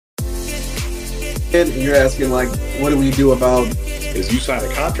And you're asking, like, what do we do about? Is you sign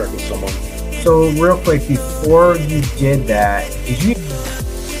a contract with someone. So real quick, before you did that, did you?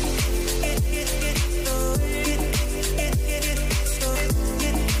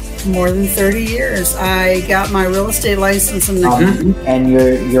 More than 30 years. I got my real estate license in and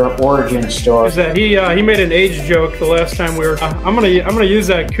your origin story. Is that he made an age joke the last time we were. I'm gonna use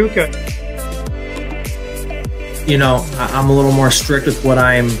that kuka. You know, I'm a little more strict with what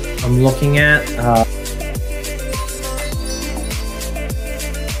I'm looking at.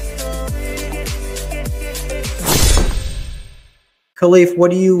 Khalif, what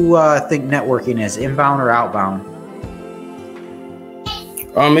do you think networking is, inbound or outbound?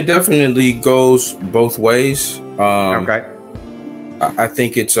 It definitely goes both ways. Okay. I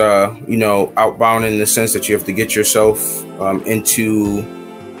think it's you know, outbound in the sense that you have to get yourself into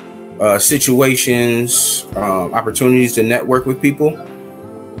situations, opportunities to network with people.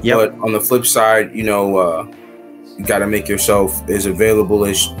 Yep. But on the flip side, you know, you got to make yourself as available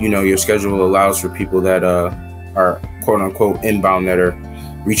as, you know, your schedule allows for people that are quote unquote inbound, that are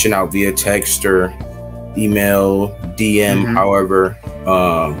reaching out via text or email, DM, however,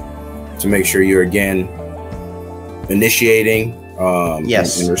 to make sure you're again initiating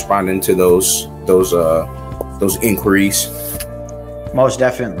and responding to those inquiries. Most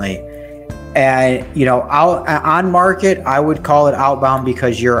definitely. And you know, on market, I would call it outbound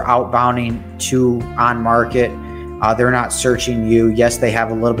because you're outbounding to on market. They're not searching you. Yes, they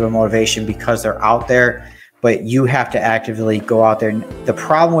have a little bit of motivation because they're out there, but you have to actively go out there. The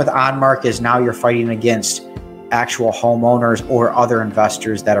problem with on market is now you're fighting against actual homeowners or other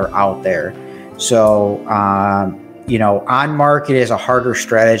investors that are out there. So, you know, on market is a harder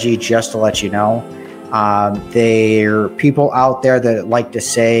strategy, just to let you know. There are people out there that like to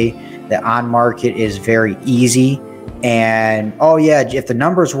say that on market is very easy. And, oh yeah, if the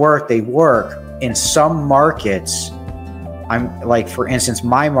numbers work, they work. In some markets, I'm like, for instance,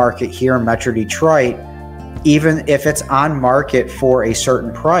 my market here in Metro Detroit, even if it's on market for a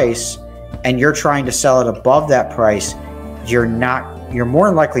certain price and you're trying to sell it above that price, you're more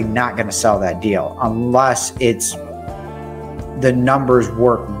than likely not going to sell that deal unless the numbers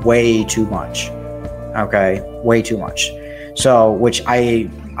work way too much. Okay, way too much. So, which I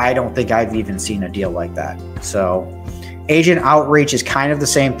don't think I've even seen a deal like that. So agent outreach is kind of the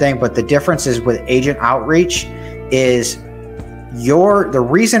same thing, but the difference is with agent outreach is the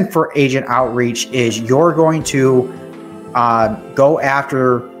reason for agent outreach is you're going to go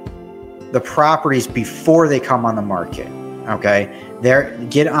after the properties before they come on the market. Okay,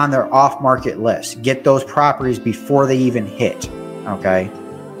 get on their off-market list. Get those properties before they even hit. Okay,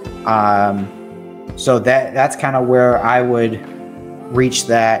 so that's kind of where I would reach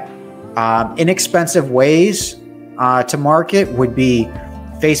that. Inexpensive ways to market would be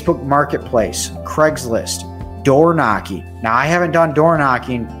Facebook Marketplace, Craigslist, door knocking. Now, I haven't done door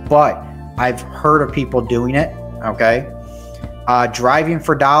knocking, but I've heard of people doing it. Okay, driving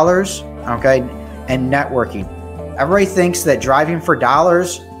for dollars. Okay, and networking. Everybody thinks that driving for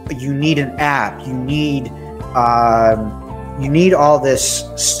dollars, you need an app. You need all this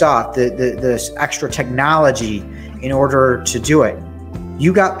stuff, this extra technology in order to do it.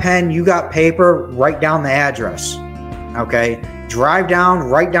 You got pen, you got paper, write down the address. Okay, drive down,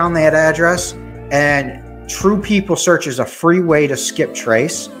 write down that address. And True People Search is a free way to skip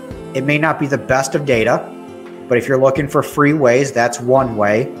trace. It may not be the best of data, but if you're looking for free ways, that's one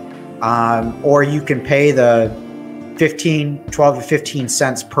way. Or you can pay the 12 to 15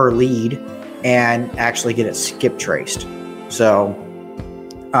 cents per lead and actually get it skip traced. So,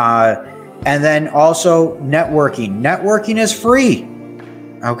 and then also networking. Networking is free.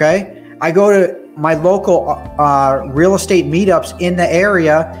 Okay. I go to my local real estate meetups in the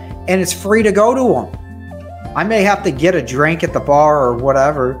area and it's free to go to them. I may have to get a drink at the bar or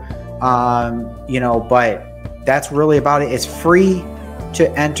whatever, you know, but that's really about it. It's free to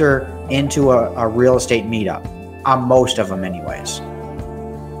enter into a real estate meetup, on most of them anyways.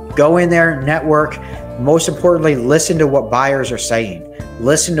 Go in there, network. Most importantly, listen to what buyers are saying.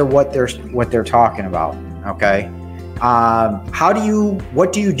 Listen to what they're talking about. Okay.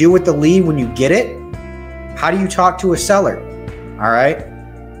 What do you do with the lead when you get it? How do you talk to a seller? All right.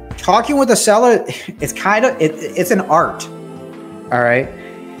 Talking with a seller, it's an art. All right.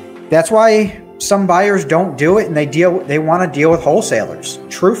 That's why some buyers don't do it, and they want to deal with wholesalers,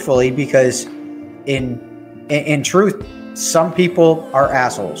 truthfully, because in truth, some people are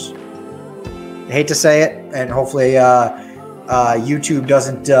assholes. I hate to say it, and hopefully YouTube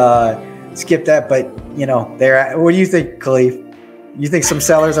doesn't skip that, but you know, what do you think, Khalif? You think some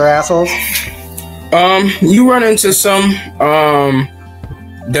sellers are assholes? You run into some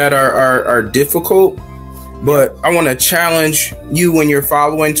that are difficult, but I want to challenge you when you're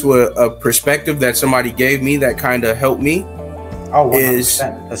following to a perspective that somebody gave me that kind of helped me. Oh,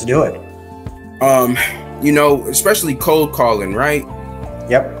 100%. Let's do it. You know, especially cold calling, right?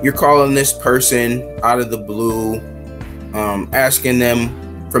 Yep. You're calling this person out of the blue, asking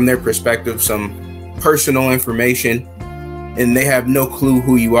them from their perspective some personal information, and they have no clue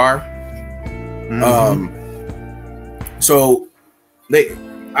who you are. So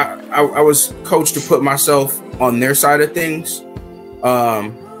I was coached to put myself on their side of things,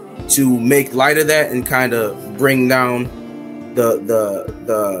 to make light of that and kind of bring down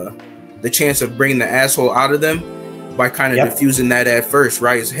the chance of bringing the asshole out of them by kind of diffusing that at first,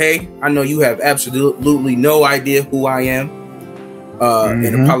 right? Is, hey, I know you have absolutely no idea who I am,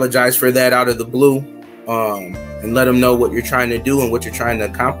 and apologize for that out of the blue, and let them know what you're trying to do and what you're trying to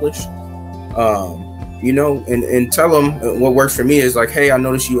accomplish. You know, and tell them what works for me is like, hey, I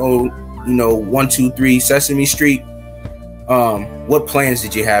noticed you own, 123 Sesame Street. What plans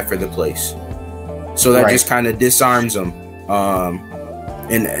did you have for the place? So that just kind of disarms them.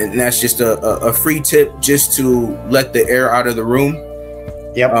 And that's just a free tip just to let the air out of the room.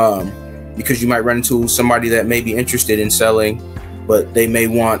 Yep. Because you might run into somebody that may be interested in selling, but they may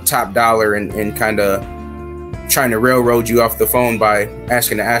want top dollar and kind of trying to railroad you off the phone by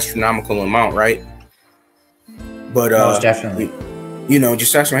asking an astronomical amount, right? But most definitely,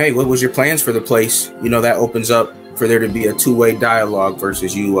 just ask them, hey, what was your plans for the place? That opens up for there to be a two-way dialogue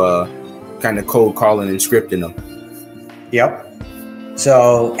versus you kind of cold calling and scripting them. Yep.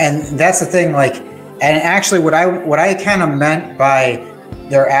 So, and that's the thing, like, and actually what I kind of meant by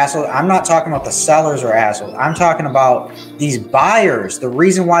they're assholes, I'm not talking about the sellers are assholes. I'm talking about these buyers. The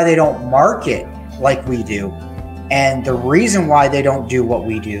reason why they don't market like we do, and the reason why they don't do what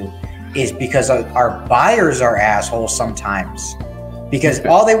we do, is because our buyers are assholes sometimes, because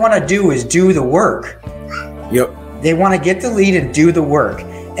all they want to do is do the work. Yep. They want to get the lead and do the work.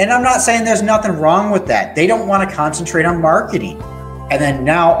 And I'm not saying there's nothing wrong with that. They don't want to concentrate on marketing. And then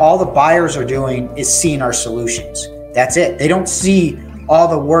now all the buyers are doing is seeing our solutions. That's it. They don't see all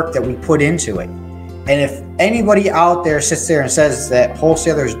the work that we put into it. And if anybody out there sits there and says that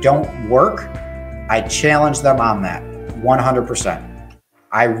wholesalers don't work, I challenge them on that 100%.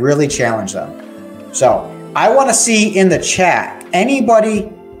 I really challenge them. So I want to see in the chat, anybody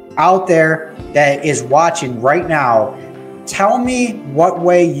out there that is watching right now, tell me what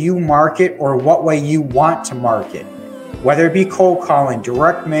way you market or what way you want to market. Whether it be cold calling,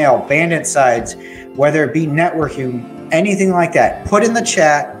 direct mail, bandit sides, whether it be networking, anything like that. Put in the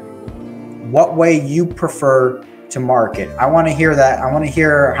chat what way you prefer to market. I want to hear that. I want to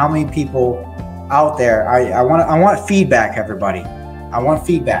hear how many people out there. I want feedback, everybody. I want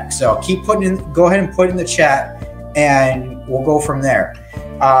feedback. So keep putting in, go ahead and put in the chat and we'll go from there.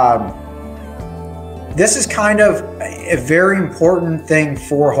 This is kind of a very important thing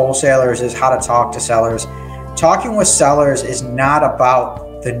for wholesalers, is how to talk to sellers. Talking with sellers is not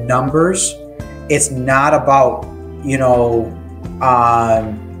about the numbers. It's not about,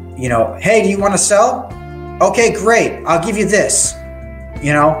 hey, do you want to sell? Okay, great. I'll give you this.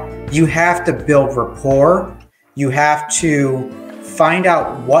 You have to build rapport. You have to find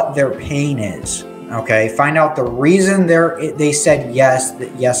out what their pain is. Okay, find out the reason they said yes,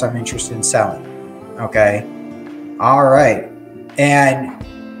 that yes, I'm interested in selling. Okay, all right, and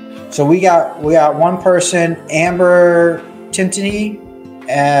so we got one person, Amber Tintini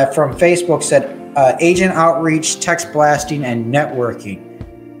from Facebook, said agent outreach, text blasting, and networking.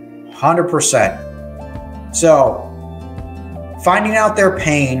 100%. So finding out their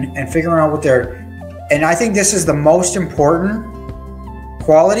pain and figuring out what and I think this is the most important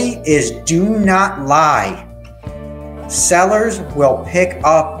quality, is do not lie. Sellers will pick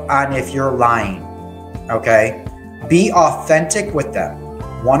up on if you're lying. Okay, be authentic with them.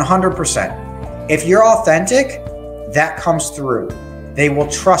 100%. If you're authentic, that comes through. They will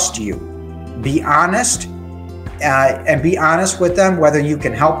trust you. Be honest, and be honest with them whether you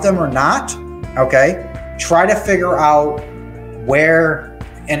can help them or not. Okay, try to figure out where,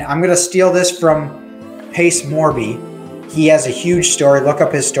 and I'm going to steal this from Pace Morby. He has a huge story. Look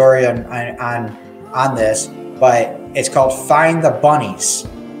up his story on this, but it's called Find the Bunnies.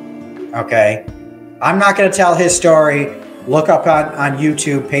 Okay, I'm not going to tell his story. Look up on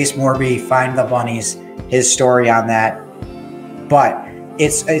YouTube, Pace Morby, Find the Bunnies, his story on that. But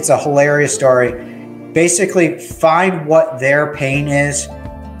it's a hilarious story. Basically, find what their pain is.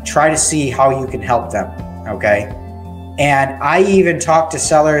 Try to see how you can help them. Okay, and I even talk to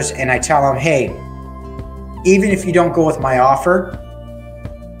sellers and I tell them, hey, even if you don't go with my offer,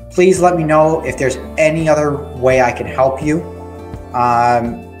 please let me know if there's any other way I can help you.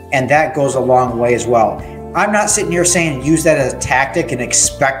 And that goes a long way as well. I'm not sitting here saying use that as a tactic and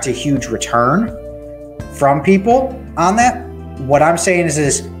expect a huge return from people on that. What I'm saying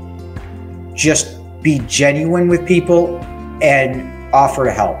is just be genuine with people and offer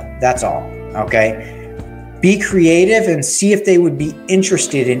to help. That's all. Okay. Be creative and see if they would be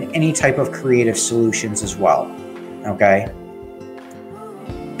interested in any type of creative solutions as well. Okay.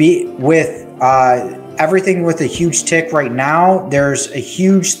 Be with everything with a huge tick right now. There's a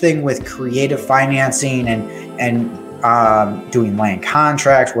huge thing with creative financing and doing land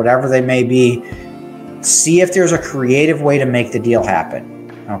contracts, whatever they may be. See if there's a creative way to make the deal happen.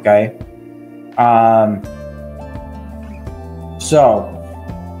 Okay.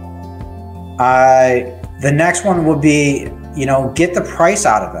 The next one would be, get the price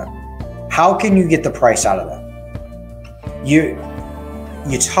out of them. How can you get the price out of them?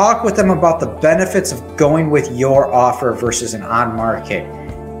 You talk with them about the benefits of going with your offer versus an on market.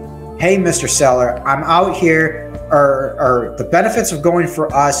 Hey, Mr. Seller, I'm out here, or the benefits of going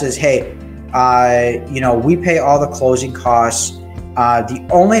for us is, hey, we pay all the closing costs.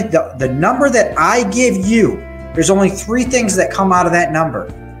 The number that I give you, there's only 3 things that come out of that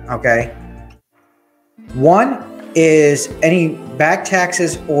number. Okay. 1 is any back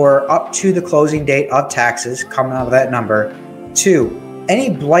taxes or up to the closing date of taxes coming out of that number. 2, any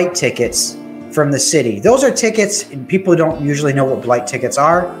blight tickets from the city. Those are tickets, and people don't usually know what blight tickets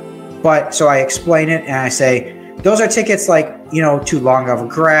are, but so I explain it and I say, those are tickets like, too long of a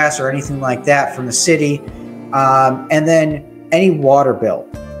grass or anything like that from the city. And then any water bill.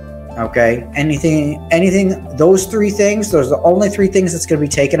 Okay. Anything, those 3 things, those are the only 3 things that's going to be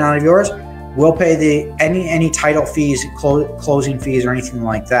taken out of yours. We'll pay any title fees, closing fees, or anything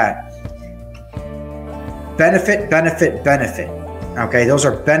like that. Benefit. Okay, those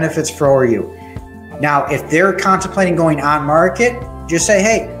are benefits for you. Now, if they're contemplating going on market, just say,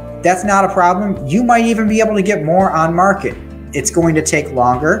 hey, that's not a problem. You might even be able to get more on market. It's going to take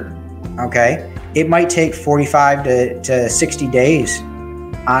longer. Okay, it might take 45 to 60 days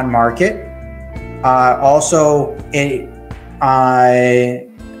on market.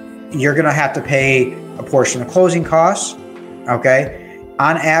 You're going to have to pay a portion of closing costs. Okay.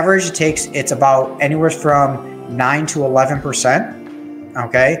 On average, it's about anywhere from 9 to 11%.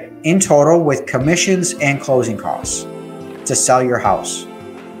 Okay. In total, with commissions and closing costs to sell your house.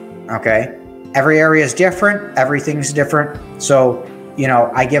 Okay. Every area is different. Everything's different. So,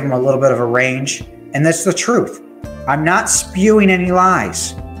 I give them a little bit of a range, and that's the truth. I'm not spewing any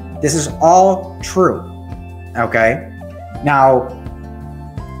lies. This is all true. Okay. Now,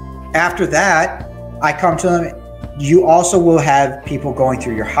 after that, I come to them. You also will have people going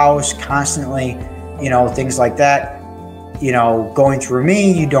through your house constantly, things like that. Going through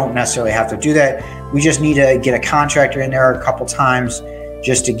me, you don't necessarily have to do that. We just need to get a contractor in there a couple times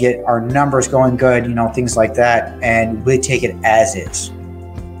just to get our numbers going good, things like that. And we take it as is.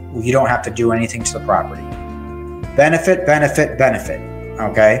 You don't have to do anything to the property. Benefit.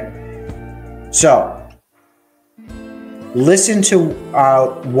 Okay. So listen to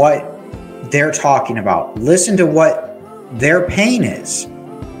what they're talking about. Listen to what their pain is.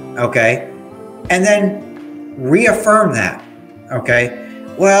 Okay. And then reaffirm that. Okay.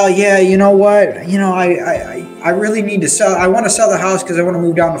 Well, yeah, you know what? I really need to sell. I want to sell the house because I want to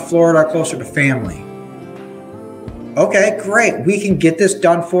move down to Florida closer to family. Okay, great. We can get this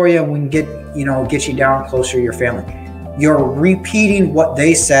done for you, and we can get you down closer to your family. You're repeating what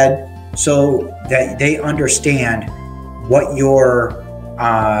they said so that they understand what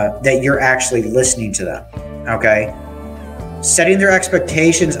that you're actually listening to them. Okay. Setting their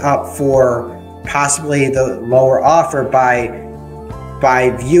expectations up for possibly the lower offer by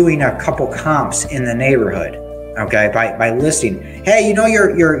viewing a couple comps in the neighborhood. Okay. By listing, hey,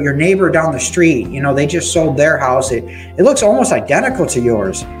 your neighbor down the street, they just sold their house. It looks almost identical to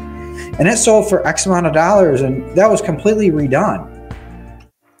yours, and it sold for X amount of dollars, and that was completely redone.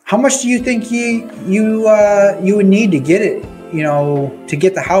 How much do you think you would need to get it, to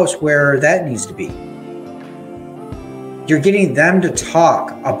get the house where that needs to be? You're getting them to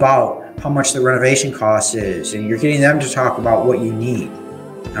talk about how much the renovation cost is, and you're getting them to talk about what you need.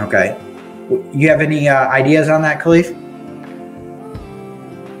 Okay. You have any ideas on that, Khalif?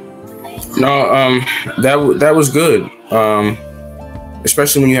 No, that was good.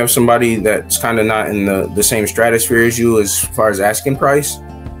 Especially when you have somebody that's kind of not in the same stratosphere as you as far as asking price.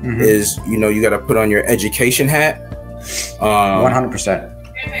 Mm-hmm. Is, you got to put on your education hat. 100%.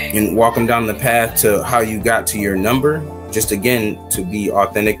 And walk them down the path to how you got to your number. Just again, to be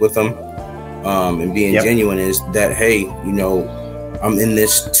authentic with them, and being genuine is that, hey, I'm in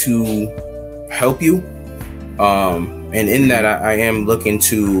this to help you. And in that, I am looking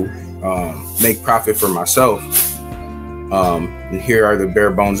to make profit for myself. And here are the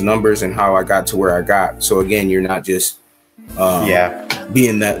bare bones numbers and how I got to where I got. So again, you're not just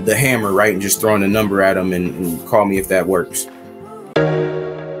being the hammer, right, and just throwing a number at them and call me if that works.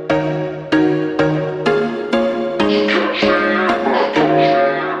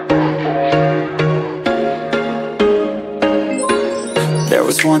 There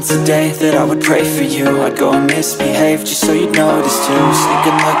was once a day that I would pray for you. I'd go and misbehave just so you'd notice too.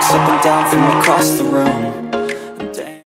 Sneaking looks up and down from across the room.